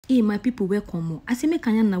Hey, my people, welcome. I say make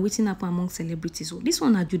Kanya na waiting up among celebrities. So this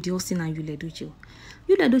one are Judy Austin and Yul Edochie.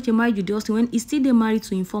 Yul Edochie married Judy Austin when he still they married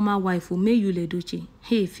to informer wife who May Yul Edochie.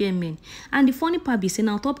 Hey, fair men. And the funny part be saying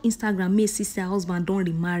now top Instagram May sister husband don't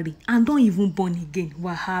remarry and don't even born again.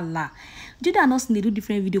 Wahala. Judy and Austin they do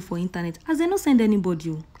different video for internet as they not send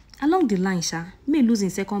anybody. Along the line, May losing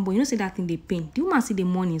second born. You know say that thing they pain. The woman see the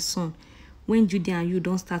morning sun when Judy and you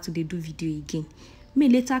don't start to they do video again. May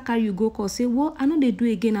later carry you go call say, well, I know they do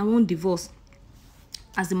again, I won't divorce.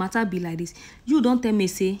 As the matter be like this, you don't tell me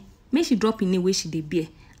say, may she drop in a way she dey bear.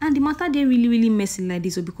 And the matter they really messy like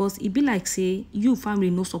this, so because it be like say, you family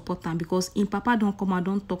no support them because in papa don't come and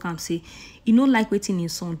don't talk and say, you know like waiting in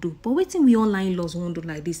son do. But waiting we online laws won't do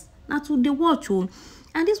like this. Now to the watch oh.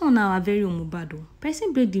 And this one now are very Mohbad oh.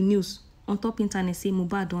 Person break the news on top internet say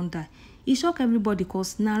Mohbad don't die. It shock everybody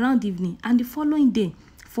cause now around evening and the following day.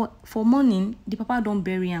 For morning, the papa don't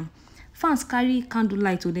bury him. Fans carry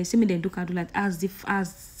candlelight, so they say me they do candlelight as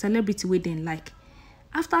celebrity way they like.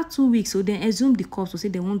 After 2 weeks, so they assume the corpse, so say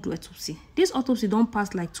they won't do autopsy. This autopsy don't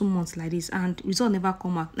pass like 2 months like this, and result never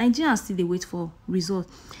come out. Nigerians still they wait for result.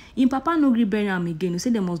 In papa no gree bury him again. You say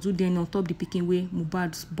they must do DNA on top the pikin way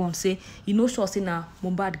Mohbad's born. Say you know sure say now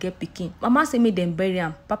Mohbad get pikin. Mama say me them bury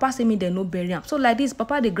him. Papa say me they no bury him. So like this,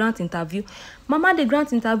 papa they grant interview. Mama they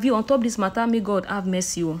grant interview on top this matter. May God have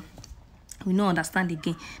mercy oh. We no understand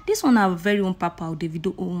again. This one our very own papa or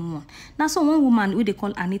Davido own one. Now so one woman who they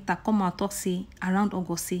call Anita come out talk say around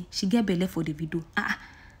August say she get belle for Davido.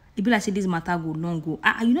 It be like say this matter go long go.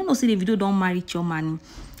 You don't know say Davido don't marry your money.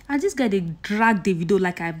 And this guy they drag Davido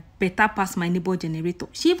like I better pass my neighbor generator.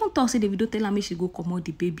 She even talk say Davido tell her me she go come out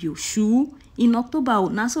the baby oh. Shoo in October.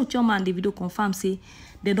 Now so Chioma and Davido confirm say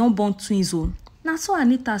they don't born twins oh. Now so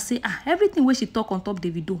Anita say everything where she talk on top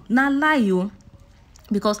Davido na lie oh.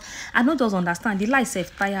 Because I don't just understand the lie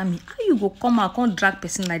self tire me. How you go come out, can't drag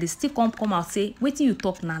person like this, still come out say, wait till you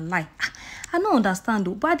talk na lie. I don't understand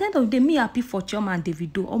though. But at the end of the day, me happy for Chioma and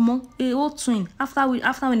Davido. Omo, a old twin.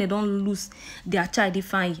 After when they don't lose their child, they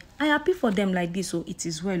find I happy for them like this, so it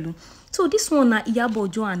is well. So this one na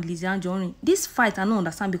Iyabo and Lizzie Anjorin. This fight I don't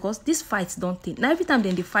understand because this fights don't take. Now every time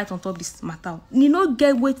they fight on top this matter, you know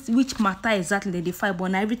get which matter exactly they fight,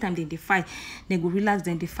 but now every time they fight, they go relax,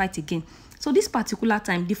 then they fight again. So this particular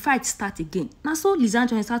time, the fight start again. Now so Lizzie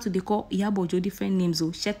Anjorin start to they call Iyabo different names. Oh,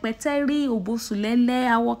 Shekpeteri, Obosulele,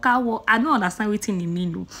 Awokawo. I don't understand what it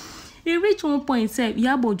mean. No. He reached one point say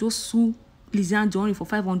Iyabo sue Lizzie Anjorin for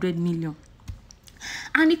 500 million.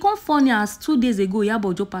 And it come funny as 2 days ago,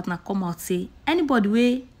 Iyabo partner come out say anybody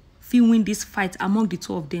way feel win this fight among the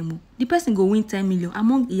two of them, the person go win 10 million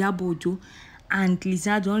among Iyabo and Lizzie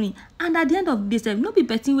Anjorin. And at the end of the day, no be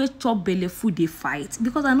person wey chop belle food they fight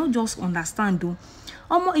because I not just understand though.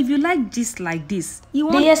 If you like this like this, you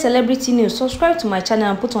want to hear celebrity news, subscribe to my channel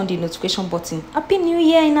and put on the notification button. Happy New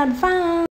Year in advance.